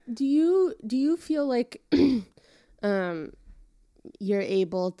Do you feel like you're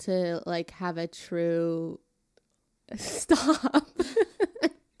able to like have a true stop?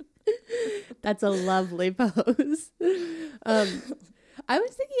 That's a lovely pose. I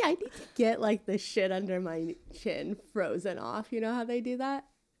was thinking I need to get like the shit under my chin frozen off. You know how they do that?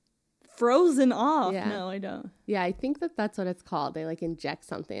 Frozen off? Yeah. No, I don't. Yeah, I think that's what it's called. They like inject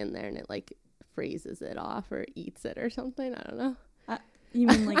something in there and it like freezes it off or eats it or something. I don't know. You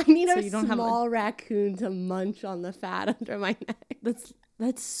mean like I need so a you don't small raccoon to munch on the fat under my neck.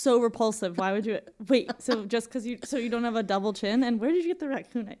 That's so repulsive. Why would you wait? So just because you don't have a double chin? And where did you get the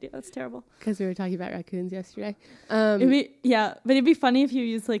raccoon idea? That's terrible. Because we were talking about raccoons yesterday. But it'd be funny if you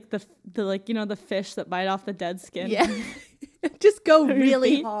use like the like the fish that bite off the dead skin. Yeah, just go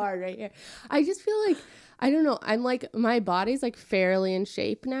really hard right here. I just feel like I don't know. I'm like my body's like fairly in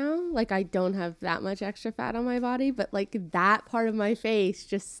shape now. Like I don't have that much extra fat on my body, but like that part of my face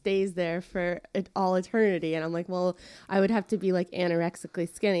just stays there for all eternity. And I'm like, well, I would have to be like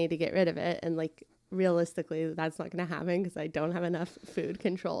anorexically skinny to get rid of it. And like realistically, that's not going to happen because I don't have enough food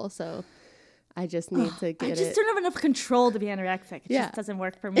control. So I just need to get it. I just don't have enough control to be anorexic. It just doesn't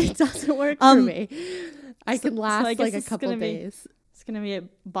work for me. It doesn't work for me. I can last like a couple days. It's going to be a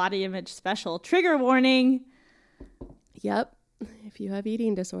body image special. Trigger warning. Yep. If you have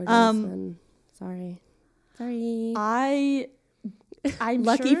eating disorders, then sorry. I'm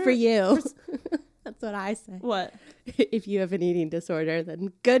lucky sure for you. That's what I say. What? If you have an eating disorder,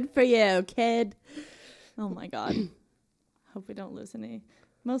 then good for you, kid. Oh my God. Hope we don't lose any.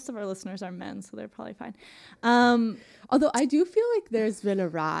 Most of our listeners are men, so they're probably fine. Although I do feel like there's been a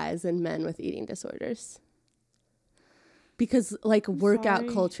rise in men with eating disorders. Because like workout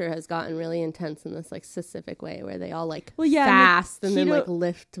culture has gotten really intense in this like specific way where they all like fast and then like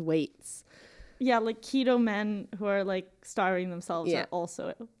lift weights. Yeah, like keto men who are like starving themselves are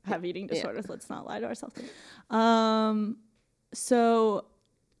also have eating disorders. Let's not lie to ourselves. So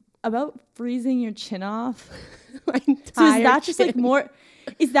about freezing your chin off. My so is that chin. just like more?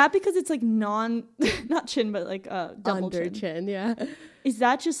 Is that because it's like not chin but like double under chin? Yeah. Is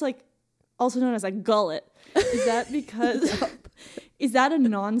that just like also known as a gullet? Is that because is that a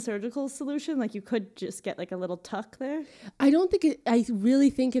non-surgical solution? Like you could just get like a little tuck there? I don't think it. I really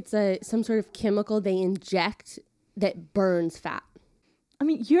think it's some sort of chemical they inject that burns fat. I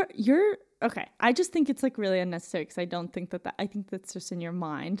mean, you're okay. I just think it's like really unnecessary because I don't think that I think that's just in your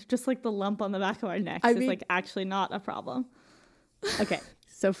mind. Just like the lump on the back of our necks is like actually not a problem. Okay,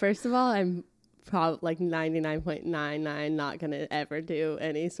 so first of all, I'm probably like 99.99 not gonna ever do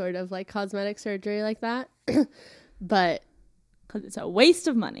any sort of like cosmetic surgery like that. But because it's a waste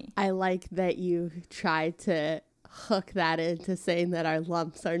of money. I like that you tried to hook that into saying that our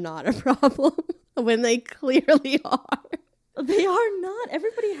lumps are not a problem when they clearly are. They are not.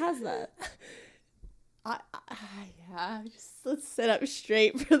 Everybody has that. Yeah, just let's sit up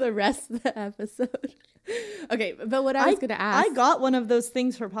straight for the rest of the episode. Okay, but what I was going to ask. I got one of those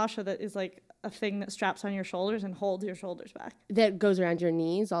things for Pasha that is like a thing that straps on your shoulders and holds your shoulders back. That goes around your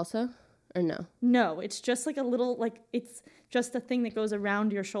knees also? Or no? No, it's just like a little, like, it's just a thing that goes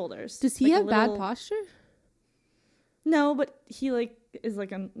around your shoulders. Does he have bad posture? No, but he like is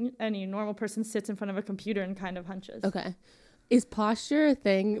like any normal person sits in front of a computer and kind of hunches. Okay. Is posture a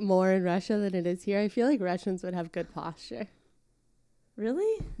thing more in Russia than it is here? I feel like Russians would have good posture.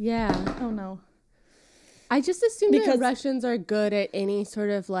 Really? Yeah. Oh, no. I just assume that Russians are good at any sort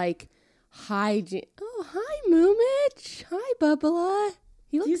of like hygiene. Oh, hi, Moomich. Hi, Bubba.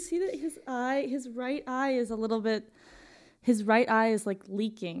 Do you see that his right eye is like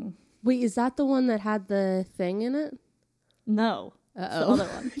leaking? Wait, is that the one that had the thing in it? No. Uh-oh. It's the other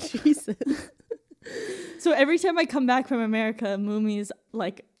one. Jesus. So every time I come back from America, Moomy's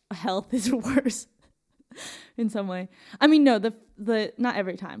like health is worse in some way. I mean, no, the not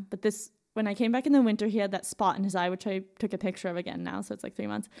every time, but when I came back in the winter, he had that spot in his eye, which I took a picture of again now. So it's like 3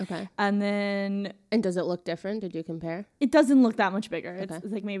 months. Okay. And does it look different? Did you compare? It doesn't look that much bigger. Okay.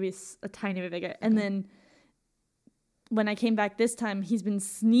 It's like maybe a tiny bit bigger. Okay. And then when I came back this time, he's been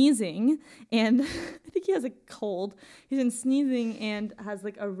sneezing and I think he has a cold. He's been sneezing and has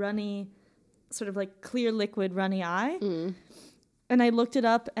like a runny, sort of like clear liquid runny eye. Mm. And I looked it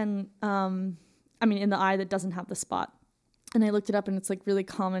up and, in the eye that doesn't have the spot. And I looked it up and it's like really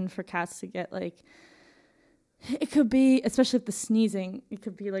common for cats to get like, it could be, especially if the sneezing, it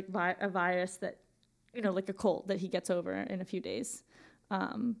could be like a virus that, like a cold that he gets over in a few days.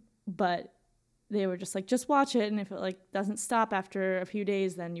 But they were just like, just watch it. And if it like doesn't stop after a few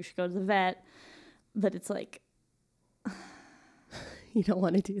days, then you should go to the vet. But it's like, You don't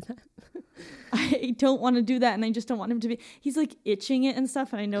want to do that. I don't want to do that, and I just don't want him to be. He's like itching it and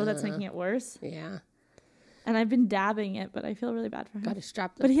stuff, and I know that's making it worse. Yeah. And I've been dabbing it, but I feel really bad for him. Got to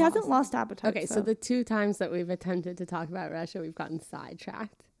strap the But he paws. hasn't lost appetite. Okay, so the 2 times that we've attempted to talk about Russia, we've gotten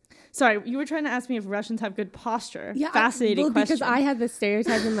sidetracked. Sorry, you were trying to ask me if Russians have good posture. Yeah, Fascinating question. Because I had the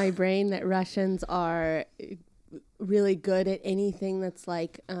stereotype in my brain that Russians are really good at anything that's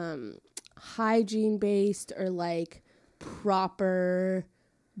like hygiene based or like proper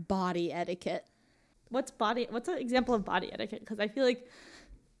body etiquette. What's an example of body etiquette? Because I feel like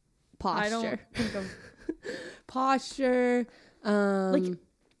Posture. I don't think of posture. Like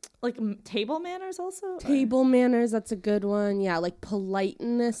table manners also. Table manners, that's a good one. Yeah, like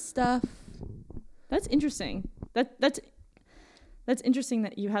politeness stuff. That's interesting. That's interesting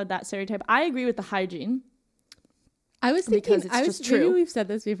that you had that stereotype. I agree with the hygiene. I was thinking, because it's just true. Maybe we've said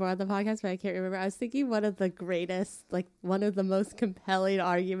this before on the podcast, but I can't remember. I was thinking one of the most compelling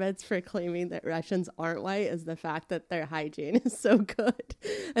arguments for claiming that Russians aren't white is the fact that their hygiene is so good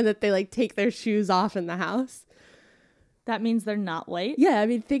and that they like take their shoes off in the house. That means they're not white? Yeah, I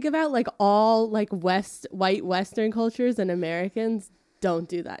mean, think about like all like white Western cultures, and Americans don't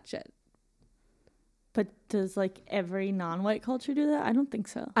do that shit. But does like every non-white culture do that? I don't think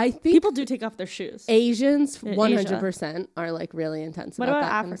so. I think people do take off their shoes. Asians 100% are like really intense what about about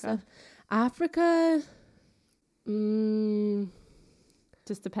that Africa? kind of stuff. Africa,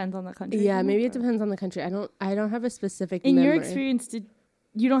 just depends on the country. yeah, maybe it depends on the country. I don't have a specific in memory. your experience,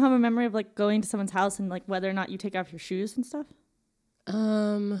 you don't have a memory of like going to someone's house and like whether or not you take off your shoes and stuff?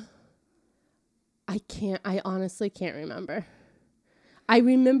 I honestly can't remember. I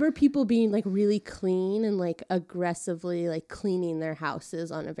remember people being like really clean and like aggressively like cleaning their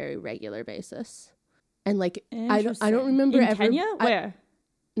houses on a very regular basis. And like I don't remember in ever Kenya? Where?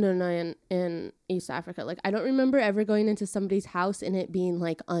 No, in East Africa. Like I don't remember ever going into somebody's house and it being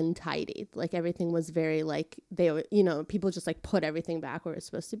like untidy. Like everything was very like people just like put everything back where it's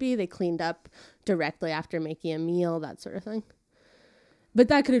supposed to be. They cleaned up directly after making a meal, that sort of thing. But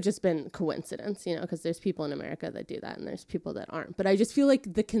that could have just been coincidence, because there's people in America that do that and there's people that aren't. But I just feel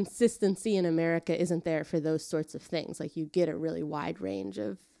like the consistency in America isn't there for those sorts of things. Like you get a really wide range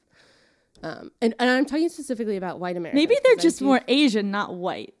of, and I'm talking specifically about white Americans. Maybe they're just more Asian, not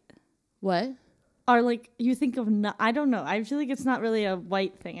white. What? Or like you think of, I don't know. I feel like it's not really a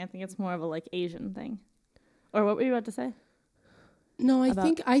white thing. I think it's more of a like Asian thing. Or what were you about to say? No, I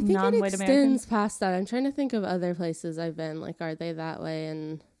think it extends Americans? past that. I'm trying to think of other places I've been. Like, are they that way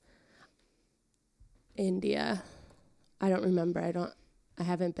in India? I don't remember. I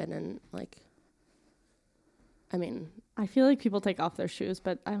haven't been in I feel like people take off their shoes,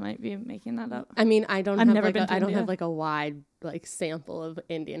 but I might be making that up. I mean, I don't I've have never like been to I don't India. have like a wide like sample of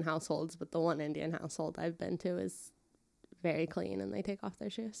Indian households, but the one Indian household I've been to is very clean and they take off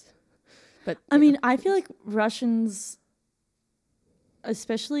their shoes. But I mean, I feel like Russians,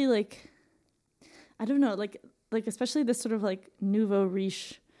 especially like, I don't know, like especially this sort of like nouveau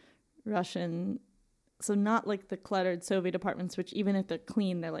riche Russian, so not like the cluttered Soviet apartments, which even if they're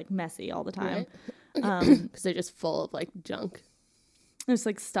clean, they're like messy all the time. because they're just full of like junk. There's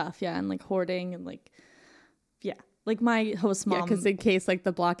like stuff, yeah, and like hoarding and like, yeah. Like my host mom. Yeah, because in case like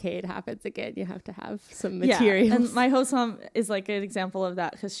the blockade happens again, you have to have some materials. Yeah, and my host mom is like an example of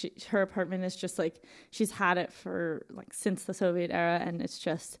that because her apartment is just like, she's had it for like since the Soviet era, and it's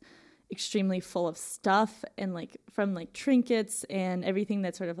just extremely full of stuff and like from like trinkets and everything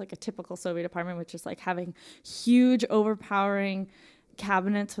that's sort of like a typical Soviet apartment, which is like having huge overpowering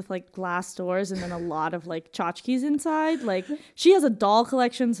cabinets with like glass doors and then a lot of like tchotchkes inside. Like she has a doll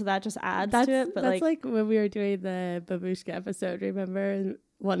collection, so that just adds to it. But that's like when we were doing the Babushka episode, remember? And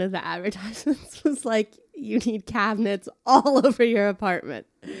one of the advertisements was like, you need cabinets all over your apartment.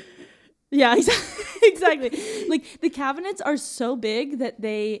 Yeah, exactly. Like the cabinets are so big that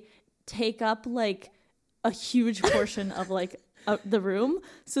they take up like a huge portion of like the room,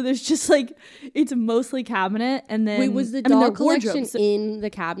 so there's just like it's mostly cabinet. And then wait, was the doll collection in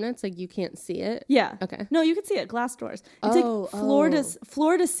the cabinets? Like you can't see it? Yeah. Okay. No, you can see it. Glass doors. It's like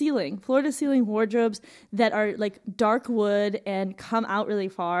floor to ceiling wardrobes that are like dark wood and come out really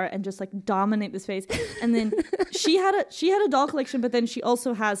far and just like dominate the space. And then she had a doll collection, but then she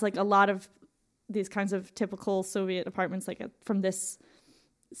also has like a lot of these kinds of typical Soviet apartments, like from this.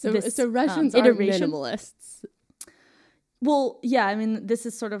 So Russians are minimalists. Well, yeah, I mean, this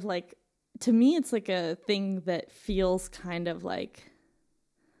is sort of like, to me, it's like a thing that feels kind of like,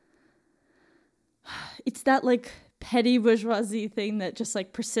 it's that like petty bourgeoisie thing that just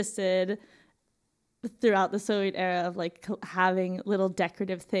like persisted throughout the Soviet era of like having little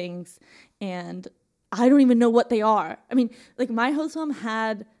decorative things and I don't even know what they are. I mean, like my host mom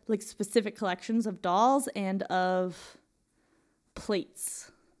had like specific collections of dolls and of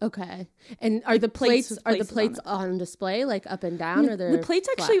plates. Okay. And are Like the plates on on display, like up and down, or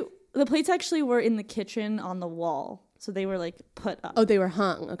the plates actually were in the kitchen on the wall, so they were like put up. Oh, they were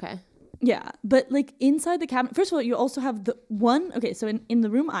hung. Okay. Yeah, but like inside the cabinet, first of all, you also have the one. Okay, so in the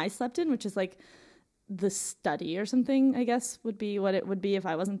room I slept in, which is like the study or something, I guess would be what it would be if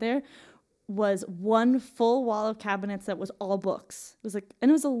I wasn't there, was one full wall of cabinets that was all books. It was like, and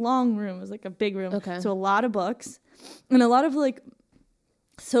it was a long room. It was like a big room. Okay. So a lot of books, and a lot of like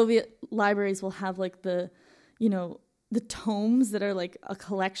Soviet libraries will have like the, you know, the tomes that are like a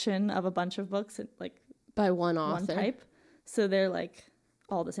collection of a bunch of books, like by one author. one type. So they're like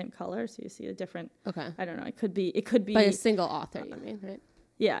all the same color. So you see a different. Okay. I don't know. It could be by a single author. You mean, right?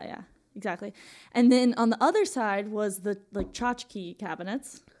 Yeah, exactly. And then on the other side was the like tchotchke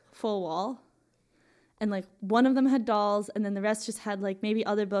cabinets, full wall. And like one of them had dolls, and then the rest just had like maybe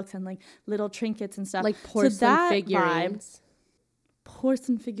other books and like little trinkets and stuff. Like porcelain figurines.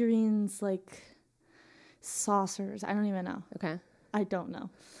 Porcelain figurines, like saucers. I don't even know. Okay. I don't know.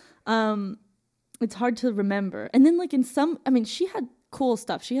 It's hard to remember. And then like in some, I mean, she had cool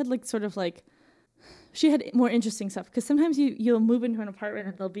stuff. She had like sort of like, she had more interesting stuff. Because sometimes you'll move into an apartment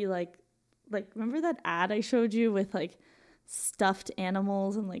and there'll be like remember that ad I showed you with like stuffed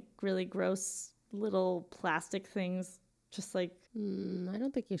animals and like really gross little plastic things? Just like. I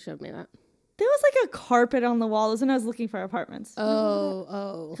don't think you showed me that. There was like a carpet on the wall when I was looking for apartments.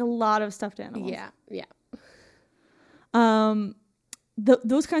 Oh. Like a lot of stuffed animals. Yeah.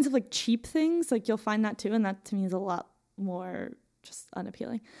 Those kinds of like cheap things, like you'll find that too, and that to me is a lot more just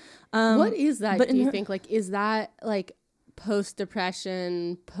unappealing. What is that? Do you think like is that like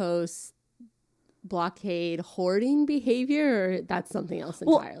post-depression, post-blockade hoarding behavior, or that's something else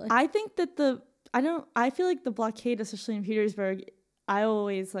entirely? Well, I think that I feel like the blockade, especially in Petersburg, I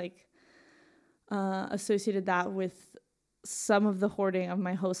always like associated that with some of the hoarding of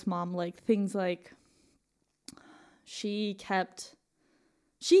my host mom, like things like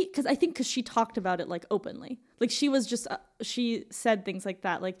because she talked about it like openly, like she was just she said things like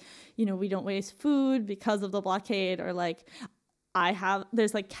that, like, you know, we don't waste food because of the blockade, or like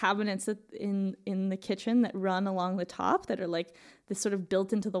there's like cabinets in the kitchen that run along the top that are like this sort of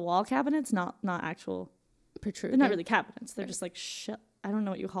built into the wall cabinets, not actual protrude. They're not really cabinets. They're just like I don't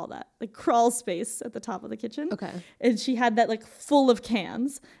know what you call that. Like crawl space at the top of the kitchen. Okay. And she had that like full of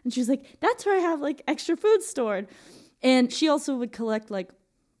cans. And she was like, that's where I have like extra food stored. And she also would collect like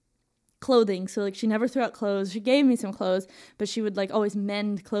clothing. So like she never threw out clothes. She gave me some clothes, but she would like always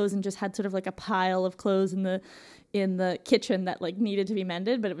mend clothes and just had sort of like a pile of clothes in the kitchen that like needed to be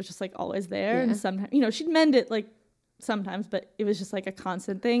mended, but it was just like always there. Yeah. And sometimes, you know, she'd mend it like sometimes, but it was just like a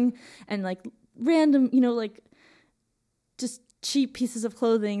constant thing. And like random, you know, like just cheap pieces of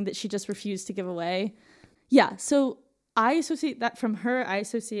clothing that she just refused to give away. Yeah, so I associate that from her. I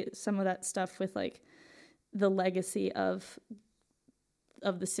associate some of that stuff with like the legacy of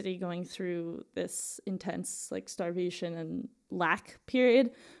the city going through this intense like starvation and lack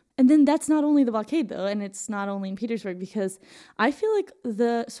period. And then that's not only the blockade though, and it's not only in Petersburg, because I feel like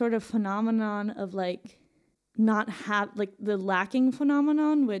the sort of phenomenon of like the lacking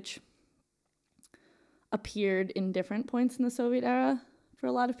phenomenon, which appeared in different points in the Soviet era for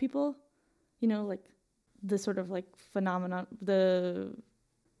a lot of people, you know, like the sort of like phenomenon, the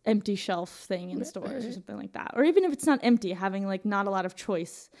empty shelf thing in stores or something like that, or even if it's not empty, having like not a lot of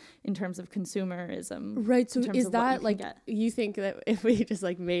choice in terms of consumerism. Right. So is that like you think that if we just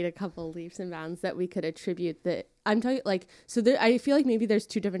like made a couple leaps and bounds that we could attribute that? I'm talking like, so there, I feel like maybe there's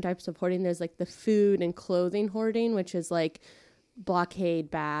two different types of hoarding. There's like the food and clothing hoarding, which is like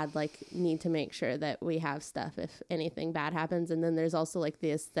blockade bad, like need to make sure that we have stuff if anything bad happens. And then there's also like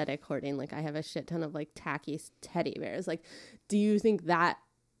the aesthetic hoarding, like I have a shit ton of like tacky teddy bears. Like, do you think that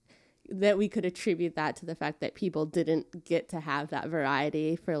we could attribute that to the fact that people didn't get to have that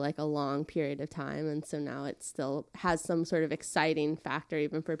variety for like a long period of time, and so now it still has some sort of exciting factor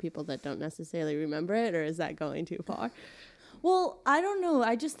even for people that don't necessarily remember it? Or is that going too far? Well, I don't know.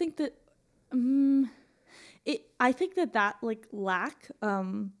 I just think that I think that like lack,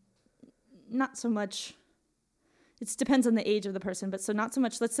 not so much, it depends on the age of the person, but so not so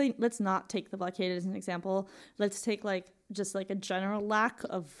much, let's not take the blockade as an example. Let's take like just like a general lack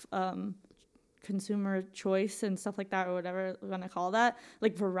of consumer choice and stuff like that, or whatever we're going to call that,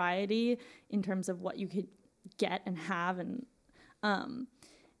 like variety in terms of what you could get and have. And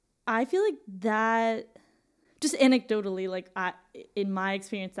I feel like that, just anecdotally, like in my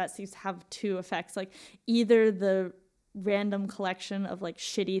experience, that seems to have two effects. Like either the random collection of like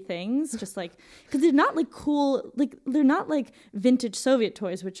shitty things, just like, because they're not like cool, like they're not like vintage Soviet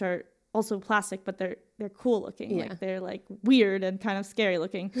toys, which are also plastic, but they're cool looking. Yeah. Like they're like weird and kind of scary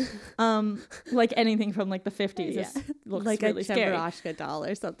looking. Like anything from like the 50s looks like really a scary. Cheburashka doll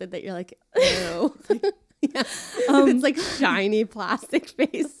or something that you're like, ew. Yeah. It's like shiny plastic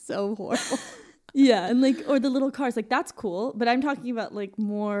face, so horrible. Yeah, and like, or the little cars, like that's cool, but I'm talking about like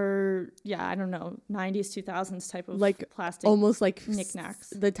more, I don't know, 90s 2000s type of like plastic, almost like knickknacks,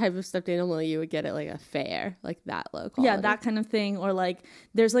 the type of stuffed animal you would get at like a fair, like that low quality. Yeah, that kind of thing. Or like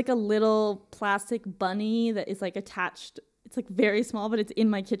there's like a little plastic bunny that is like attached, it's like very small, but it's in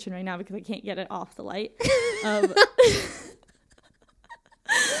my kitchen right now because I can't get it off the light.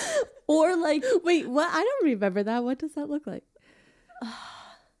 Or like, wait, what? I don't remember that. What does that look like?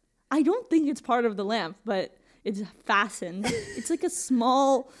 I don't think it's part of the lamp, but it's fastened. It's like a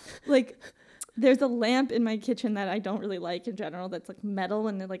small, like, there's a lamp in my kitchen that I don't really like in general. That's like metal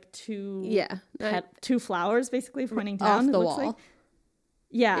and they're like two flowers basically pointing down off the wall. Like.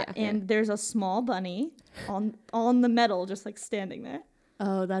 Yeah, and there's a small bunny on the metal, just like standing there.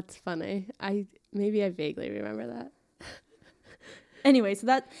 Oh, that's funny. Maybe I vaguely remember that. Anyway, so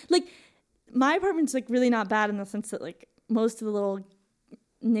that, like, my apartment's like really not bad in the sense that like most of the little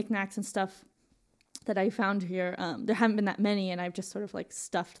knickknacks and stuff that I found here, there haven't been that many, and I've just sort of like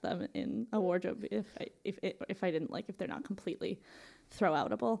stuffed them in a wardrobe if they're not completely throw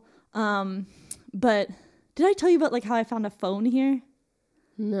outable. But did I tell you about like how I found a phone here?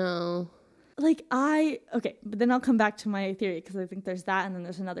 No. Like but then I'll come back to my theory because I think there's that, and then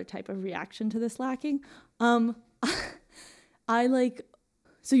there's another type of reaction to this lacking.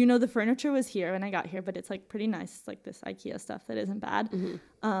 So the furniture was here when I got here, but it's like pretty nice. It's like this IKEA stuff that isn't bad.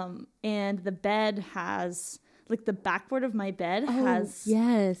 Mm-hmm. And the bed has like the backboard of my bed has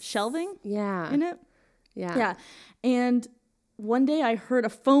shelving in it. Yeah. And one day I heard a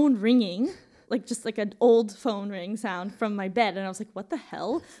phone ringing, like just like an old phone ring sound from my bed. And I was like, what the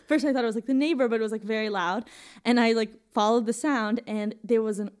hell? First I thought it was like the neighbor, but it was like very loud. And I like followed the sound, and there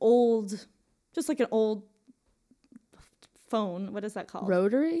was an old phone. What is that called?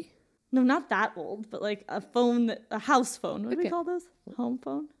 Rotary? No, not that old, but like a house phone. What do we call those? Home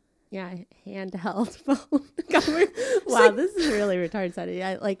phone? Yeah, handheld phone. Wow, this is really retarded sounding.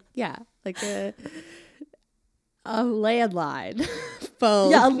 Like a landline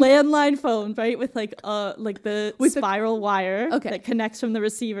phone. Yeah, a landline phone, right? With like the spiral wire that connects from the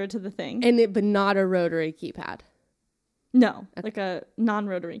receiver to the thing. But not a rotary keypad. No, like a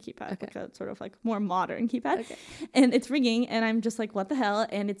non-rotary keypad, like a sort of like more modern keypad. Okay. And it's ringing, and I'm just like, what the hell?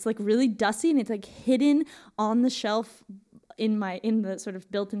 And it's like really dusty, and it's like hidden on the shelf in the sort of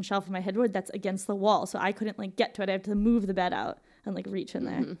built-in shelf of my headboard that's against the wall. So I couldn't like get to it. I have to move the bed out and like reach in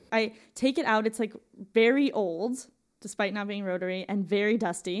there. Mm-hmm. I take it out. It's like very old, despite not being rotary, and very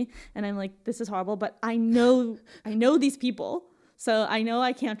dusty. And I'm like, this is horrible, but I know these people. So I know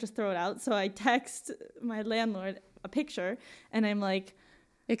I can't just throw it out. So I text my landlord a picture, and I'm like,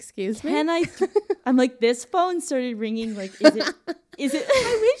 excuse me, I'm like, this phone started ringing, like, is it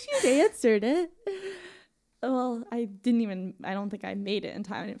I wish you'd answered it. Well, I don't think I made it in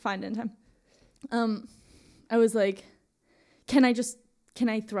time. I didn't find it in time. I was like, can I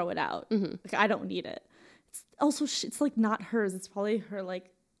throw it out? Mm-hmm. Like, I don't need it. It's also it's like not hers, it's probably her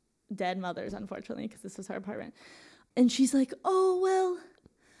like dead mother's, unfortunately, because this was her apartment. And she's like, oh well,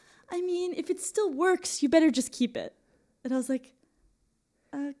 I mean, if it still works, you better just keep it. And I was like,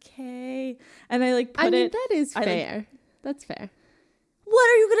 okay. And I like put it. That is fair. That's fair. What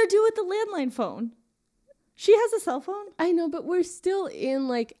are you going to do with the landline phone? She has a cell phone. I know, but we're still in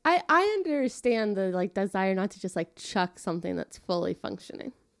like, I understand the like desire not to just like chuck something that's fully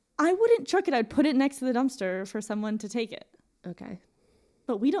functioning. I wouldn't chuck it. I'd put it next to the dumpster for someone to take it. Okay.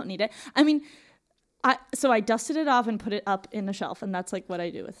 But we don't need it. I mean, So I dusted it off and put it up in the shelf, and that's like what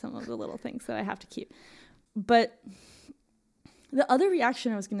I do with some of the little things that I have to keep. But the other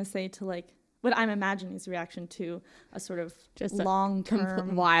reaction I was going to say to like what I'm imagining is a reaction to a sort of just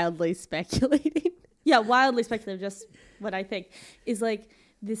long-term, wildly speculating. Yeah, wildly speculative. Just what I think is like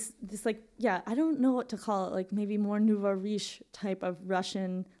this like, I don't know what to call it. Like maybe more nouveau riche type of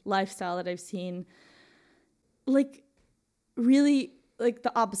Russian lifestyle that I've seen. Like really. Like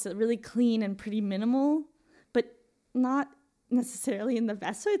the opposite, really clean and pretty minimal, but not necessarily in the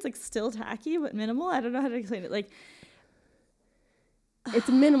best way. It's like still tacky, but minimal. I don't know how to explain it. Like it's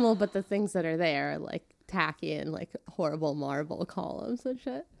minimal, but the things that are there are like tacky and like horrible marble columns and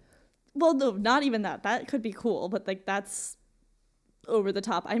shit. Well, no, not even that. That could be cool, but like that's over the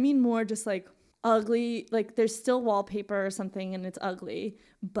top. I mean more just like ugly, like there's still wallpaper or something and it's ugly,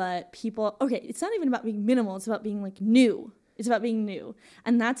 but people, okay, it's not even about being minimal, it's about being like new. It's about being new.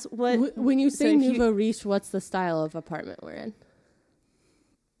 And that's what When you say nouveau riche, what's the style of apartment we're in?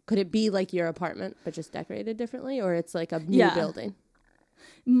 Could it be like your apartment but just decorated differently, or it's like a new building?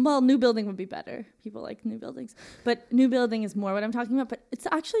 Well, new building would be better. People like new buildings, but new building is more what I'm talking about. But it's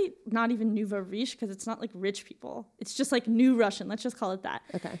actually not even nouveau riche because it's not like rich people. It's just like new Russian. Let's just call it that.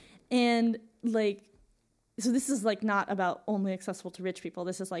 Okay. And like, so this is like not about only accessible to rich people.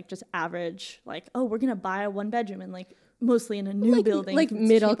 This is like just average, like, oh, we're going to buy a 1-bedroom and like mostly in a new building. Like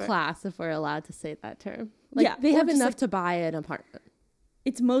middle class, if we're allowed to say that term. Like yeah, they have enough to buy an apartment.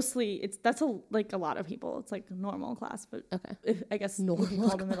 It's mostly, that's like a lot of people. It's like normal class, but okay. I guess normal we can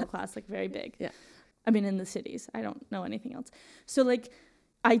call the middle class like very big. Yeah. I mean, in the cities, I don't know anything else. So like,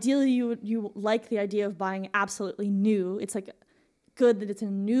 ideally you like the idea of buying absolutely new. It's like good that it's a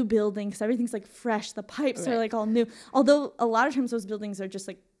new building because everything's like fresh. The pipes are like all new. Although a lot of times those buildings are just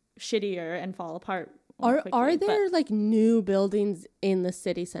like shittier and fall apart. Are there like new buildings in the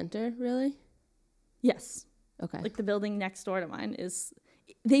city center? Really? Yes. Okay. Like the building next door to mine is,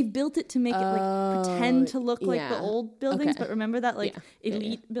 they've built it to make it like pretend to look like the old buildings, but remember that like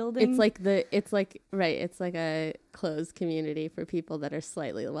elite building? It's like a closed community for people that are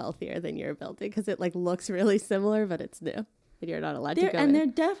slightly wealthier than your building because it like looks really similar, but it's new. And you're not allowed to go in. They're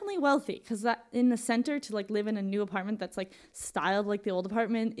definitely wealthy because that in the center to like live in a new apartment that's like styled like the old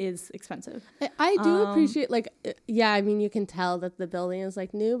apartment is expensive. I do appreciate I mean you can tell that the building is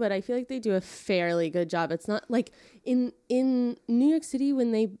like new, but I feel like they do a fairly good job. It's not like in New York City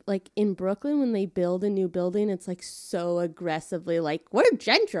when they like in Brooklyn when they build a new building, it's like so aggressively like we're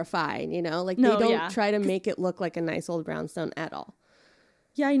gentrifying, you know, like they don't try to make it look like a nice old brownstone at all.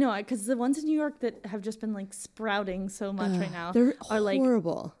 Yeah, I know, because the ones in New York that have just been like sprouting so much right now they're are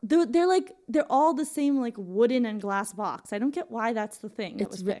horrible. Like they're all the same like wooden and glass box. I don't get why that's the thing.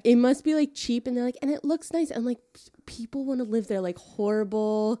 It must be like cheap and they're like, and it looks nice and like people want to live there. Like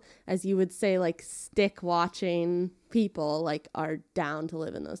horrible, as you would say, like stick watching people like are down to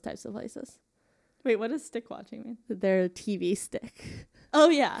live in those types of places. Wait, what does stick watching mean? They're a TV stick. Oh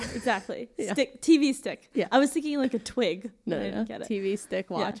yeah, exactly. Yeah. TV stick. Yeah, I was thinking like a twig. No, I didn't get it. TV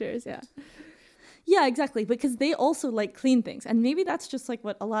stick watchers. Yeah, exactly. Because they also like clean things, and maybe that's just like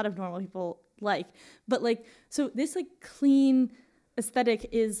what a lot of normal people like. But like, so this like clean aesthetic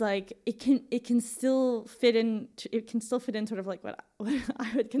is like it can still fit in. It can still fit in sort of like what we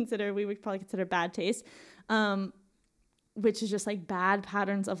would probably consider bad taste, which is just like bad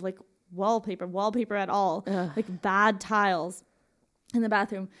patterns of like wallpaper at all, like bad tiles in the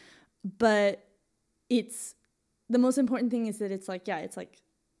bathroom. But it's the most important thing is that it's like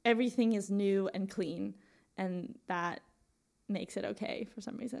everything is new and clean, and that makes it okay for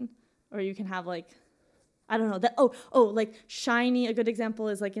some reason. Or you can have like, I don't know, that like shiny. A good example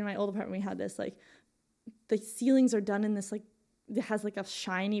is like in my old apartment we had this like the ceilings are done in this like it has like a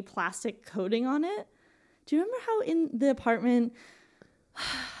shiny plastic coating on it. Do you remember how in the apartment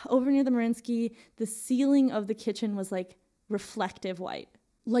over near the Marinsky the ceiling of the kitchen was like reflective white?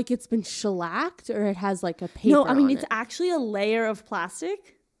 Like it's been shellacked, or it has like a paper? No, I mean it's actually a layer of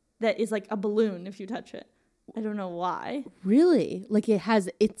plastic that is like a balloon if you touch it. I don't know why. Really? Like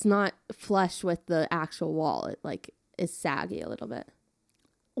it's not flush with the actual wall. It like is saggy a little bit.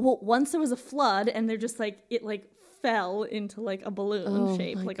 Well, once there was a flood and they're just like it like fell into like a balloon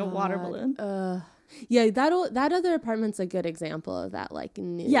shape, like a water balloon. Yeah, that other apartment's a good example of that like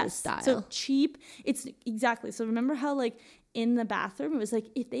new style. So cheap. It's exactly. So remember how like in the bathroom it was like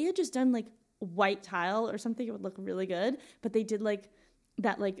if they had just done like white tile or something it would look really good, but they did like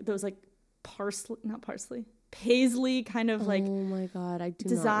that like those like paisley kind of like, oh my god, I do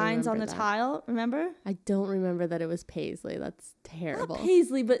designs not on the that. Tile. Remember? I don't remember that it was paisley. That's terrible. Not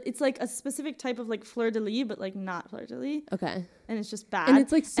paisley, but it's like a specific type of like fleur de lis, but like not fleur de lis. Okay. And it's just bad. And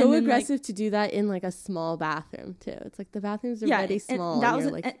it's like so aggressive to do that in like a small bathroom too. It's like the bathrooms are already small and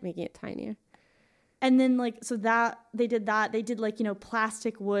you're like making it tinier. And then like so that they did like, you know,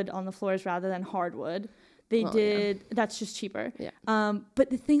 plastic wood on the floors rather than hardwood. That's just cheaper. Yeah. But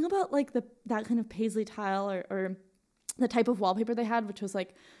the thing about like that kind of paisley tile or the type of wallpaper they had, which was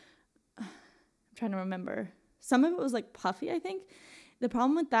like, I'm trying to remember. Some of it was like puffy, I think. The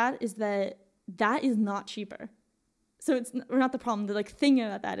problem with that is that is not cheaper. So it's not the problem. The like thing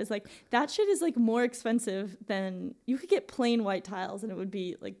about that is like that shit is like more expensive than you could get plain white tiles and it would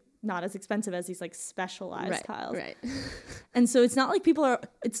be like not as expensive as these like specialized tiles. Right. And so it's not like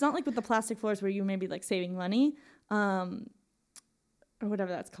it's not like with the plastic floors where you may be like saving money, or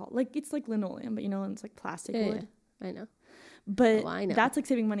whatever that's called. Like it's like linoleum, but you know, it's like plastic wood. Yeah, I know. But I know. that's like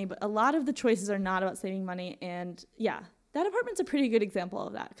saving money. But a lot of the choices are not about saving money. And yeah, that apartment's a pretty good example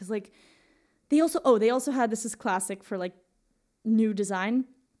of that. Because like they also had, this is classic for like new design,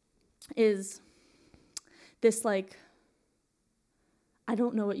 is this like, I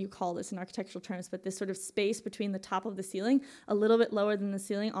don't know what you call this in architectural terms, but this sort of space between the top of the ceiling, a little bit lower than the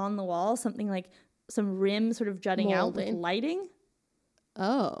ceiling on the wall, something like some rim sort of jutting out with lighting.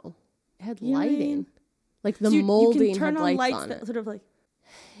 Oh, it had You know what I lighting. mean? Like the So molding you can turn had on lights on that it. sort of like,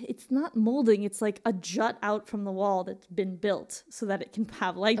 it's not molding, it's like a jut out from the wall that's been built so that it can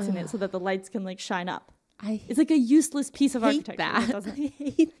have lights in it, so that the lights can like shine up. It's like a useless piece of hate architecture. that. It doesn't, I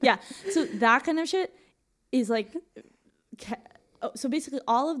hate yeah. So that kind of shit is like, so basically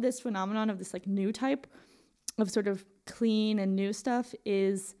all of this phenomenon of this like new type of sort of clean and new stuff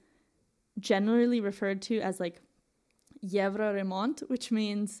is generally referred to as like Euroremont, which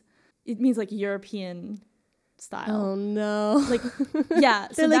means like European style. Oh no! Like, yeah.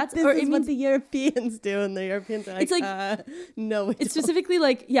 So like, that's, this or is it what means the Europeans do, and the Europeans are like, It's like- no, we it's don't. specifically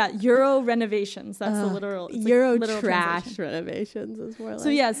like, yeah, Euro renovations. That's the literal. It's Euro like literal trash translation. renovations is more like. So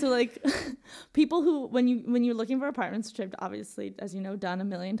yeah, so like people who when you're looking for apartments, which I've obviously, as you know, done a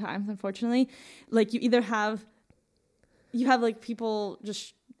million times, unfortunately, like you either have like people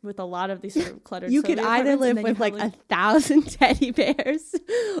just with a lot of these sort of cluttered. You could Soviet either apartments, and live then with you like have, 1,000 teddy bears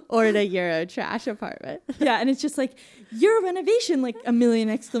or in a Euro trash apartment. yeah, and it's just like Euro renovation, like a million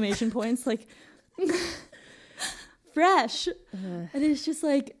exclamation points, like fresh, and it's just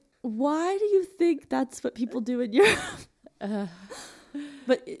like, why do you think that's what people do in Europe?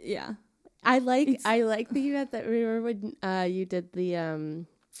 But yeah, I like thinking about that. Remember when you did the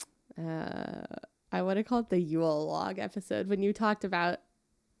I want to call it the Yule log episode, when you talked about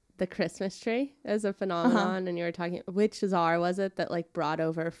the Christmas tree as a phenomenon, and you were talking, which czar was it that like brought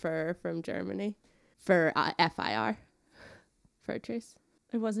over fur from Germany for FIR, fur trees?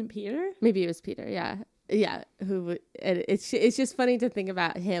 it wasn't Peter. Maybe it was Peter. Yeah. It's just funny to think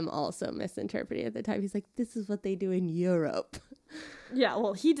about him also misinterpreting at the time. He's like, this is what they do in Europe. Yeah,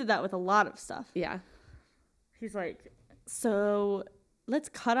 well, he did that with a lot of stuff. Yeah. He's like, so let's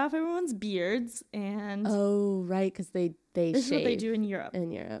cut off everyone's beards, and Oh, right, because they this is what they shave do in Europe.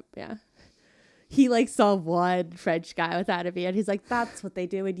 in Europe. Yeah. He like saw one French guy without a beard. He's like, that's what they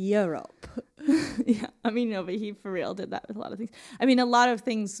do in Europe. Yeah, I mean, no, but he for real did that with a lot of things. I mean, a lot of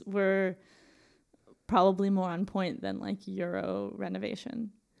things were probably more on point than like Euro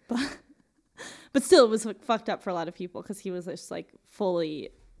renovation, but still, it was like fucked up for a lot of people because he was just like fully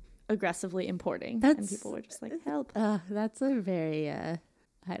aggressively importing, and people were just like, help. That's a very I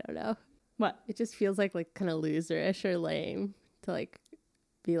don't know. What? It just feels like kind of loserish or lame to like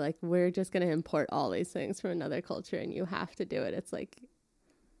be like, we're just gonna import all these things from another culture and you have to do it. It's like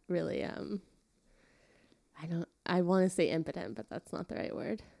really I want to say impotent, but that's not the right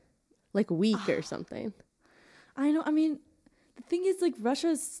word. Like weak or something. I know. I mean, the thing is, like,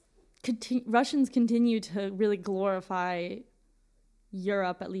 Russians continue to really glorify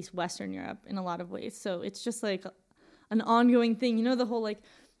Europe, at least Western Europe, in a lot of ways. So it's just like an ongoing thing. You know, the whole like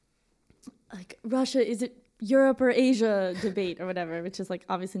Russia, is it Europe or Asia debate or whatever, which is like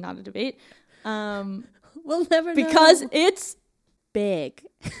obviously not a debate. We'll never know. Because it's big.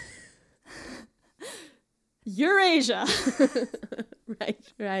 Eurasia. Right.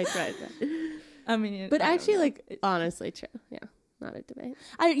 I mean, but I actually, don't know. like, honestly, true. Yeah, not a debate.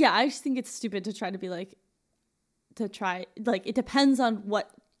 I just think it's stupid to try to be like, it depends on what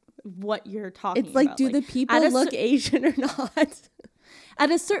you're talking about. It's like, do the people look Asian or not?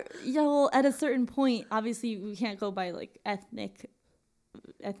 At a certain point, obviously we can't go by like ethnicity,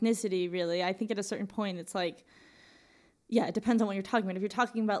 really. I think at a certain point it's like, yeah, it depends on what you're talking about. If you're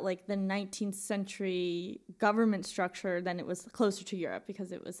talking about like the 19th century government structure, then it was closer to Europe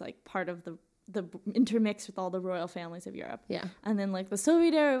because it was like part of the intermix with all the royal families of Europe. Yeah. And then like the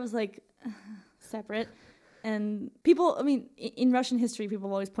Soviet era was like separate. And people, I mean, in Russian history,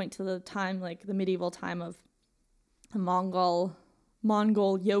 people always point to the time, like the medieval time of the Mongol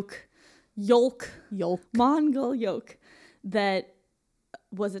yoke, Mongol yoke, that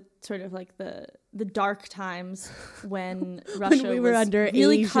was it sort of like the dark times when Russia when we were was under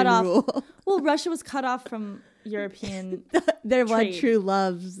really Asian cut off. rule. Well, Russia was cut off from European. Their one trade. true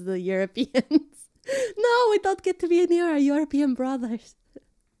loves the Europeans. No, we don't get to be near our European brothers.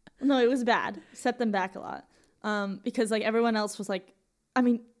 No, it was bad. Set them back a lot. Because like everyone else was like, I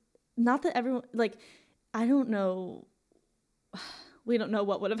mean, not that everyone, like, I don't know. We don't know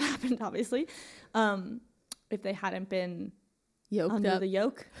what would have happened, obviously, if they hadn't been Yoked under up. the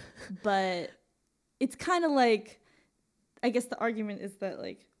yoke. But it's kind of like, I guess the argument is that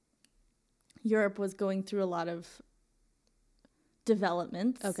like Europe was going through a lot of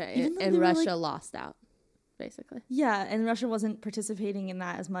developments. Okay, even though and they were, Russia lost out, basically. yeah, and Russia wasn't participating in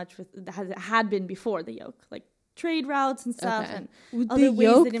that as much as it had been before the yoke, like trade routes and stuff, Okay. and The other ways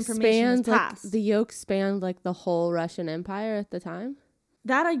yoke that information was spanned like passed. the yoke spanned like the whole Russian Empire at the time.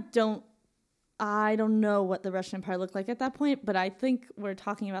 That I don't know what the Russian Empire looked like at that point, but I think we're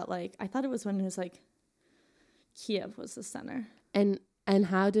talking about like, I thought it was when it was like Kiev was the center. And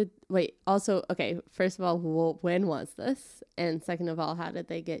how did also, okay, first of all, when was this? And second of all, how did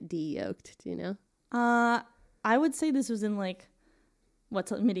they get de-yoked? Do you know? I would say this was in like,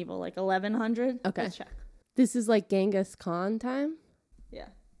 what's medieval, like 1100? Okay. Let's check. This is like Genghis Khan time? Yeah.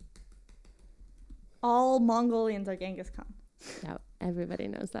 All Mongolians are Genghis Khan. Yeah, everybody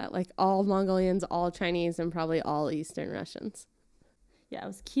knows that. Like all Mongolians, all Chinese, and probably all Eastern Russians. Yeah, it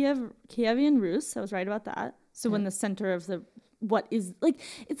was Kievian Rus. I was right about that. So when the center of what is like,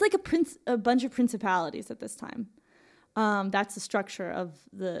 it's like a bunch of principalities at this time. That's the structure of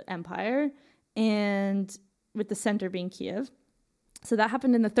the empire, and with the center being Kiev. So that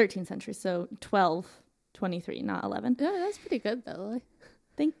happened in the 13th century. So 1223, not 11. Yeah, that's pretty good though.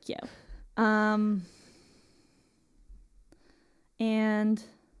 Thank you. And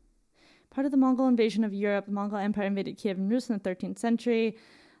part of the Mongol invasion of Europe, the Mongol Empire invaded Kiev and Rus in the 13th century.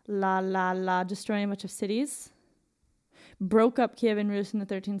 Destroying much of cities. Broke up Kiev and Rus in the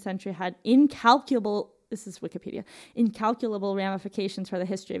 13th century, had incalculable ramifications for the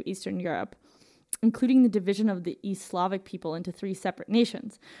history of Eastern Europe, including the division of the East Slavic people into 3 separate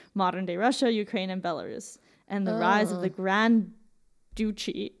nations, modern-day Russia, Ukraine, and Belarus, and the rise of the Grand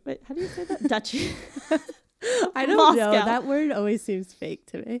Duchy. Wait, how do you say that? Duchy. I don't know. That word always seems fake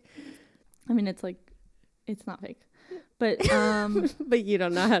to me. I mean, it's not fake. But but you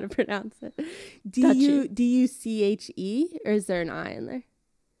don't know how to pronounce it. D-U-C-H-E, or is there an I in there?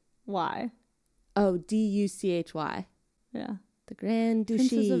 Why? Oh, D-U-C-H-Y. Yeah. The Grand Duchy.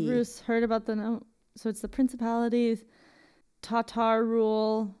 Princes of Rus heard about so it's the principalities, Tatar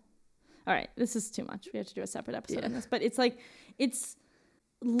rule. All right, this is too much. We have to do a separate episode on this. But it's like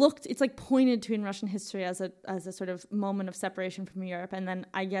pointed to in Russian history as a sort of moment of separation from Europe. And then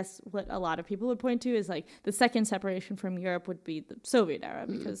I guess what a lot of people would point to is like the second separation from Europe would be the Soviet era,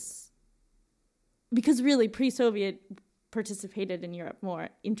 because really pre-Soviet participated in Europe more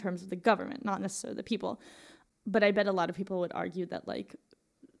in terms of the government, not necessarily the people. But I bet a lot of people would argue that like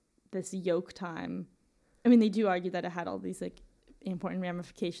this yoke time, I mean, they do argue that it had all these like important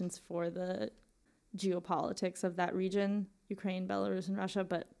ramifications for the geopolitics of that region, Ukraine, Belarus, and Russia,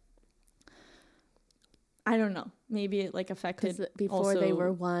 but I don't know. Maybe it like affected before they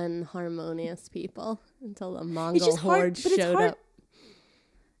were one harmonious people until the Mongol horde showed up.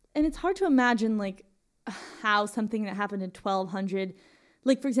 And it's hard to imagine like how something that happened in 1200,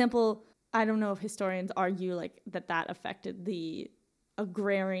 like for example, I don't know if historians argue like that affected the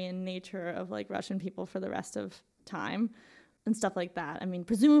agrarian nature of like Russian people for the rest of time and stuff like that. I mean,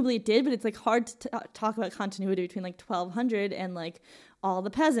 presumably it did, but it's like hard to talk about continuity between like 1200 and like all the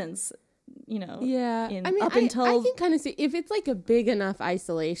peasants, you know. Yeah. I mean, I can kind of see if it's like a big enough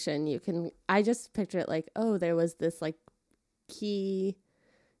isolation, I just picture it like, oh, there was this like key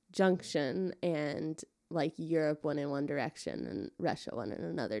junction and like Europe went in one direction and Russia went in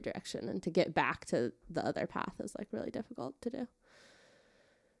another direction. And to get back to the other path is like really difficult to do.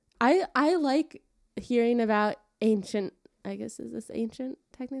 I like hearing about ancient, I guess, is this ancient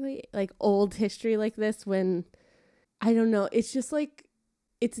technically? Like old history like this when, I don't know, it's just like,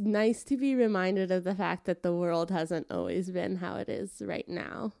 it's nice to be reminded of the fact that the world hasn't always been how it is right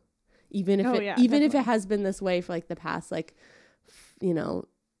now. Even if it has been this way for like the past, like,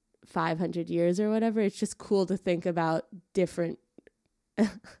 500 years or whatever, it's just cool to think about different, I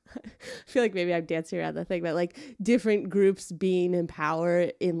feel like maybe I'm dancing around the thing, but like different groups being in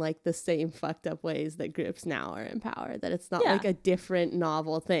power in like the same fucked up ways that groups now are in power, that it's not like a different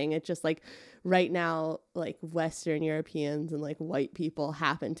novel thing. It's just like right now, like Western Europeans and like white people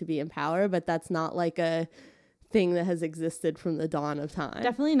happen to be in power, but that's not like a thing that has existed from the dawn of time.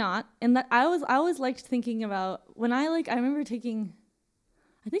 Definitely not. And that I always liked thinking about when I remember taking,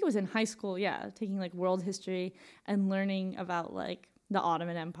 I think it was in high school, taking like world history and learning about like the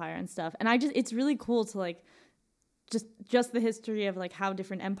Ottoman Empire and stuff. And it's really cool to like just the history of like how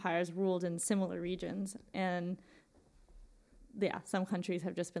different empires ruled in similar regions. And some countries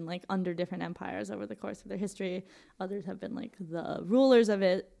have just been like under different empires over the course of their history. Others have been like the rulers of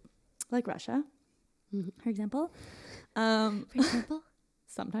it, like Russia, for example.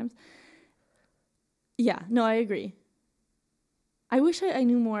 Sometimes. Yeah, no, I agree. I wish I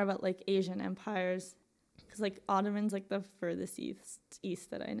knew more about like Asian empires, because like Ottoman's like the furthest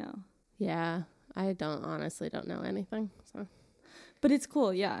east that I know. Yeah, I honestly don't know anything. So But it's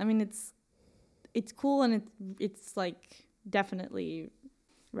cool. Yeah. I mean, it's cool, and it's like definitely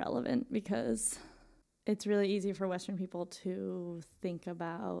relevant because it's really easy for Western people to think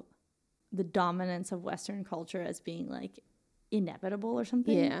about the dominance of Western culture as being like inevitable or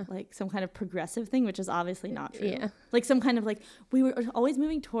something. Yeah. Like some kind of progressive thing, which is obviously not true. Yeah. Like some kind of like we were always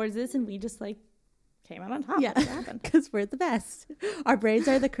moving towards this and we just like came out on top. Yeah. What happened? Because we're the best. Our brains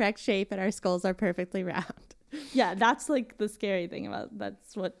are the correct shape and our skulls are perfectly round. Yeah, that's like the scary thing about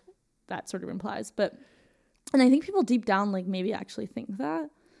that's what that sort of implies. But and I think people deep down like maybe actually think that.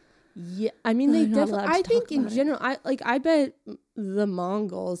 Yeah, I mean they definitely. I think in it. general, I bet the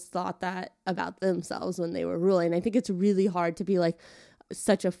Mongols thought that about themselves when they were ruling. I think it's really hard to be like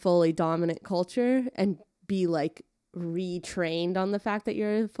such a fully dominant culture and be like retrained on the fact that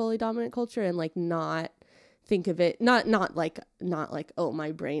you're a fully dominant culture and like not think of it not like oh,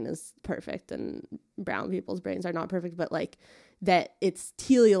 my brain is perfect and brown people's brains are not perfect, but like that it's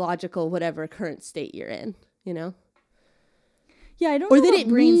teleological whatever current state you're in, you know. Yeah, I don't or know that it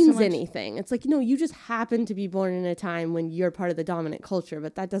means so anything. It's like, you just happen to be born in a time when you're part of the dominant culture,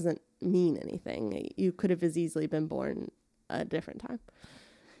 but that doesn't mean anything. You could have as easily been born a different time.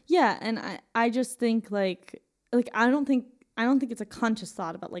 Yeah, and I just think like I don't think it's a conscious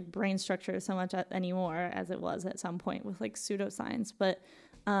thought about like brain structure so much anymore as it was at some point with like pseudoscience, but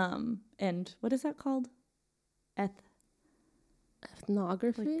and what is that called?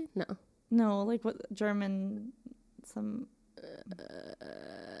 Ethnography? Like, no, like what German some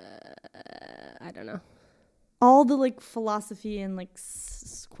I don't know. All the like philosophy and like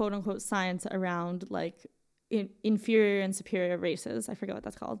quote unquote science around like inferior and superior races. I forget what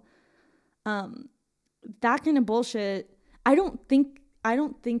that's called. That kind of bullshit. I don't think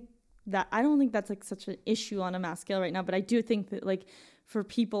that's like such an issue on a mass scale right now. But I do think that like for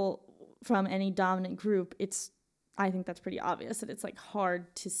people from any dominant group, I think that's pretty obvious that it's like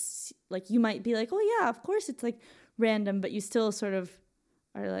hard to see. Like you might be like, oh yeah, of course it's like random, but you still sort of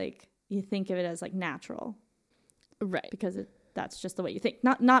are like, you think of it as like natural, right? Because that's just the way you think.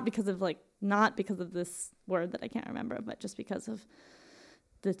 Not because of this word that I can't remember, but just because of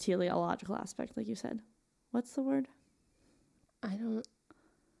the teleological aspect, like you said. What's the word? I don't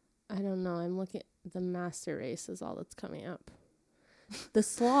know. I'm looking at the master race is all that's coming up. The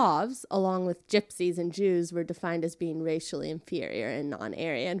Slavs, along with gypsies and Jews, were defined as being racially inferior and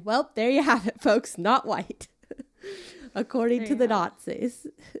non-Aryan. Well, there you have it, folks. Not white. According to the Nazis.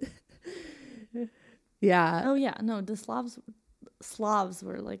 Yeah. Oh yeah, no, the Slavs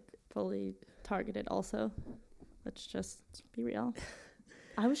were like fully targeted also. Let's just be real.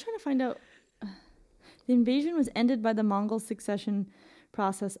 I was trying to find out. The invasion was ended by the Mongol succession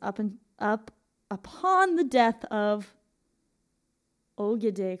process up upon the death of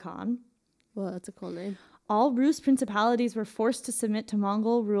Ogedei Khan. Well, that's a cool name. All Rus principalities were forced to submit to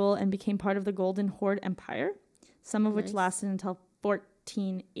Mongol rule and became part of the Golden Horde Empire, some of which lasted until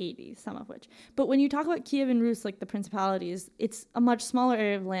 1480, some of which. But when you talk about Kiev and Rus, like the principalities, it's a much smaller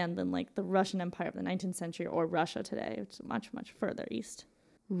area of land than like the Russian Empire of the 19th century or Russia today, which is much, much further east.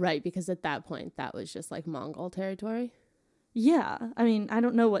 Right, because at that point, that was just like Mongol territory. Yeah, I mean, I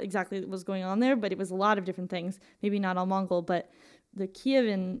don't know what exactly was going on there, but it was a lot of different things. Maybe not all Mongol, but the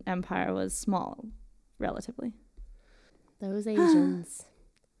Kievan Empire was small, relatively. Those Asians.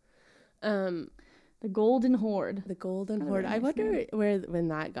 The Golden Horde. The Golden Horde. I wonder when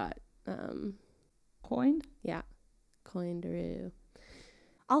that got coined. Yeah, coined.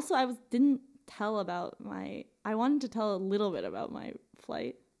 Also, I wanted to tell a little bit about my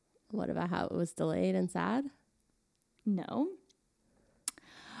flight. What about how it was delayed and sad? No.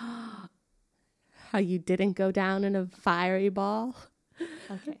 How you didn't go down in a fiery ball?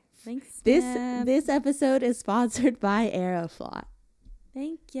 Okay, thanks. This episode is sponsored by Aeroflot.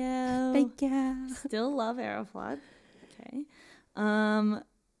 Thank you. Thank you. Still love Aeroflot. Okay. Oh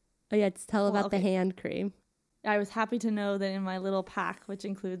yeah, tell about the hand cream. I was happy to know that in my little pack, which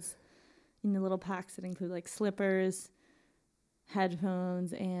includes in the little packs that include like slippers,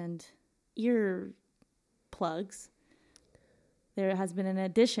 headphones, and ear plugs, there has been an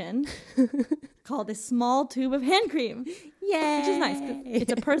addition called a small tube of hand cream. Yay! Which is nice.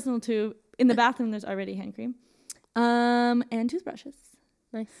 It's a personal tube. In the bathroom, there's already hand cream. And toothbrushes.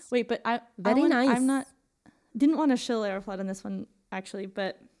 Nice. Wait, but nice. Didn't want to shill Aeroflot on this one, actually,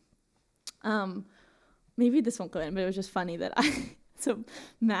 but maybe this won't go in, but it was just funny that so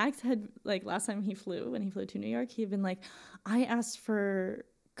Max had, like, last time when he flew to New York, he had been like, I asked for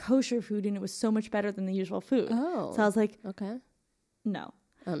kosher food and it was so much better than the usual food. Oh. So I was like, okay. No.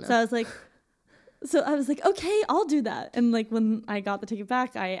 Oh, no. So I was like, okay, I'll do that. And like when I got the ticket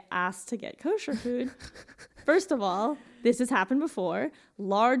back, I asked to get kosher food. First of all, this has happened before.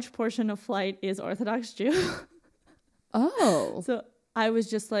 Large portion of flight is Orthodox Jew. Oh. So I was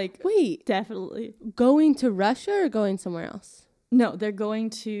just like, Wait, definitely. going to Russia or going somewhere else? No, they're going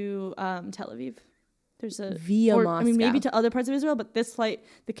to Tel Aviv. There's a Via Moscow. I mean, maybe to other parts of Israel, but this flight,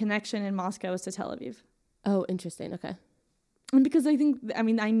 the connection in Moscow is to Tel Aviv. Oh, interesting. Okay. And because I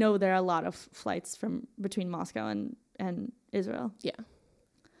know there are a lot of flights between Moscow and Israel. Yeah.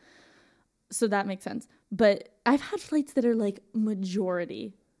 So that makes sense. But I've had flights that are like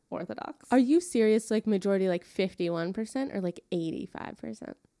majority Orthodox. Are you serious? Like majority, like 51% or like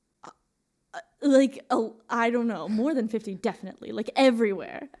 85%? I don't know, more than 50, definitely, like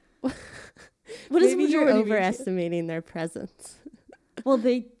everywhere. What is Maybe you're majority? overestimating their presence. Well,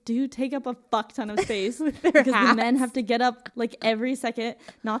 they do take up a fuck ton of space With their because hats. the men have to get up like every second.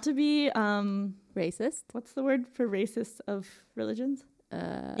 Not to be Racist? what's the word for racist of religions?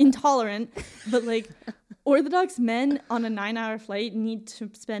 Intolerant, but like Orthodox men on a 9-hour flight need to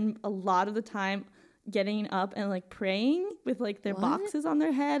spend a lot of the time getting up and like praying with like their boxes on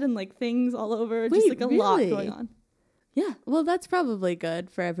their head and like things all over. Just like a lot going on. Yeah. Well, that's probably good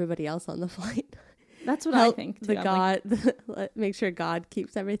for everybody else on the flight. That's what I think too. Make sure God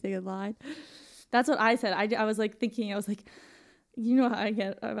keeps everything in line. That's what I said. I was like thinking, you know how I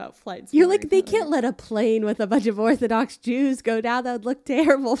get about flights. You're like, they can't let a plane with a bunch of Orthodox Jews go down. That would look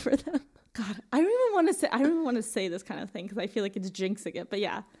terrible for them. God, I don't even want to say this kind of thing because I feel like it's jinxing it. But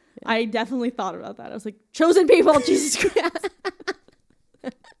yeah, I definitely thought about that. I was like, chosen people, Jesus Christ.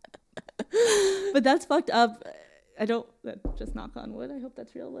 But that's fucked up. Just knock on wood. I hope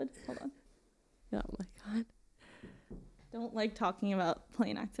that's real wood. Hold on. Oh my God. Don't like talking about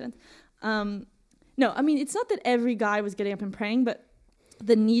plane accidents. No, I mean, it's not that every guy was getting up and praying, but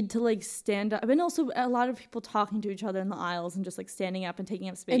the need to like stand up, and also a lot of people talking to each other in the aisles and just like standing up and taking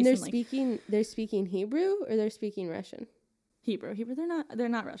up space. And they're like, they're speaking Hebrew or they're speaking Russian? Hebrew. They're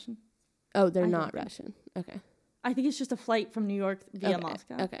not Russian. Oh, they're not Russian. Okay. I think it's just a flight from New York via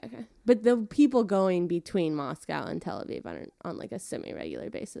Moscow. Okay. But the people going between Moscow and Tel Aviv on like a semi-regular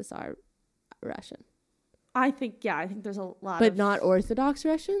basis are Russian. I think there's a lot but not Orthodox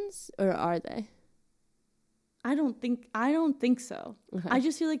Russians, or are they? I don't think so. Okay. I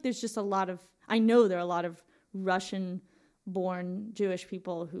just feel like there's just there are a lot of Russian born Jewish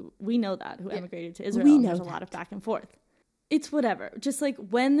people who emigrated to Israel. And there's a lot of back and forth. It's whatever. Just like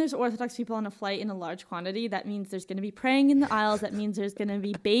when there's Orthodox people on a flight in a large quantity, that means there's going to be praying in the aisles. That means there's going to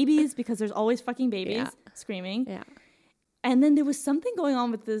be babies because there's always fucking babies screaming. Yeah. And then there was something going on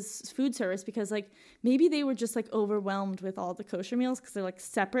with this food service because like maybe they were just like overwhelmed with all the kosher meals because they're like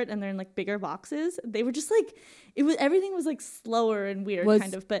separate and they're in like bigger boxes. They were just like, everything was like slower and weird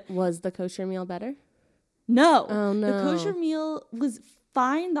kind of. But was the kosher meal better? No. Oh no. The kosher meal was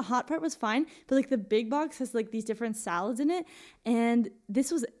fine. The hot part was fine. But like the big box has like these different salads in it. And this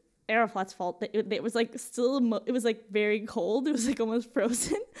was Aeroflot's fault. It was like it was like very cold. It was like almost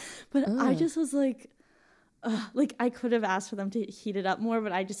frozen. But I just was like, like I could have asked for them to heat it up more,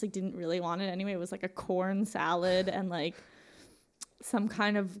 but I just like didn't really want it anyway. It was like a corn salad and like some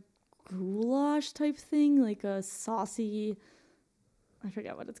kind of goulash type thing, like a saucy, I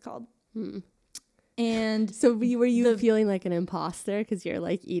forget what it's called. And so were you feeling like an imposter because you're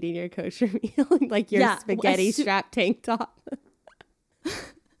like eating your kosher meal, like your spaghetti strap tank top?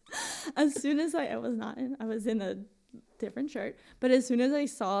 As soon as I was in a different shirt, but as soon as I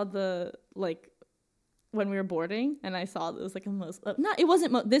saw when we were boarding and I saw it was like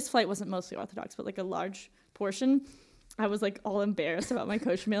this flight wasn't mostly Orthodox, but like a large portion, I was like all embarrassed about my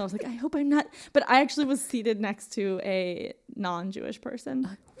kosher meal. I was like, I hope I'm not, but I actually was seated next to a non-Jewish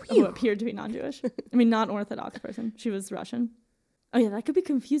person who appeared to be non-Jewish. I mean, non-Orthodox person. She was Russian. Oh yeah, that could be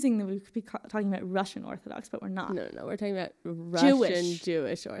confusing that we could be talking about Russian Orthodox, but we're not. No, we're talking about Russian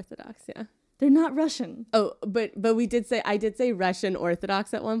Jewish Orthodox, yeah. They're not Russian. Oh, but I did say Russian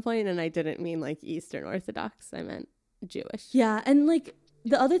Orthodox at one point, and I didn't mean like Eastern Orthodox. I meant Jewish. Yeah, and like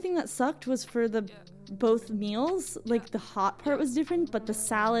the other thing that sucked was for both meals, like the hot part was different, but the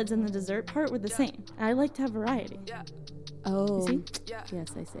salads and the dessert part were the same. And I like to have variety. Oh, you see?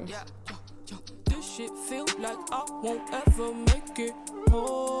 Yes, I see. This shit feel like I won't ever make it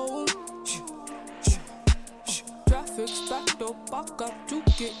home. Traffic's backed up, I got to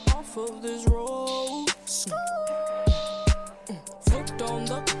get off of this road. Foot on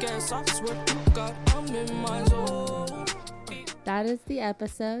the gas, I swear to God, I'm in my zone. That is the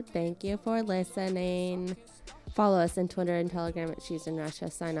episode. Thank you for listening. Follow us on Twitter and Telegram at She's in Russia.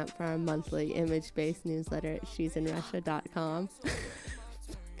 Sign up for our monthly image-based newsletter at she'sinrussia.com.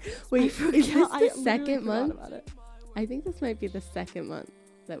 Wait, is this the second month? I think this might be the second month.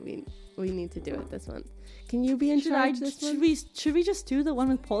 that we need to do it this month. Can you be in charge this month? Should we just do the one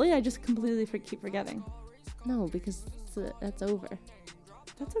with Polly? I just completely keep forgetting. No, because that's over.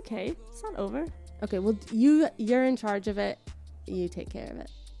 That's okay. It's not over. Okay, well, you're in charge of it. You take care of it.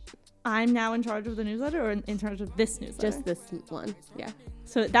 I'm now in charge of the newsletter, or in charge of this newsletter? Just this one, yeah.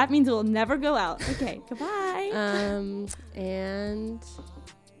 So that means it will never go out. Okay, goodbye. And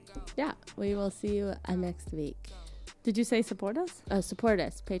yeah, we will see you next week. Did you say support us? Support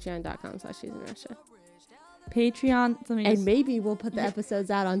us, patreon.com/she'sinrussia. Patreon. And maybe we'll put the episodes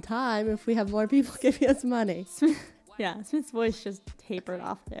out on time if we have more people giving us money. Yeah, Smith's voice just tapered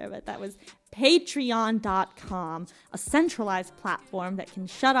off there, but that was patreon.com, a centralized platform that can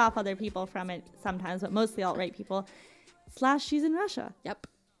shut off other people from it sometimes, but mostly alt-right people, /She's in Russia. Yep.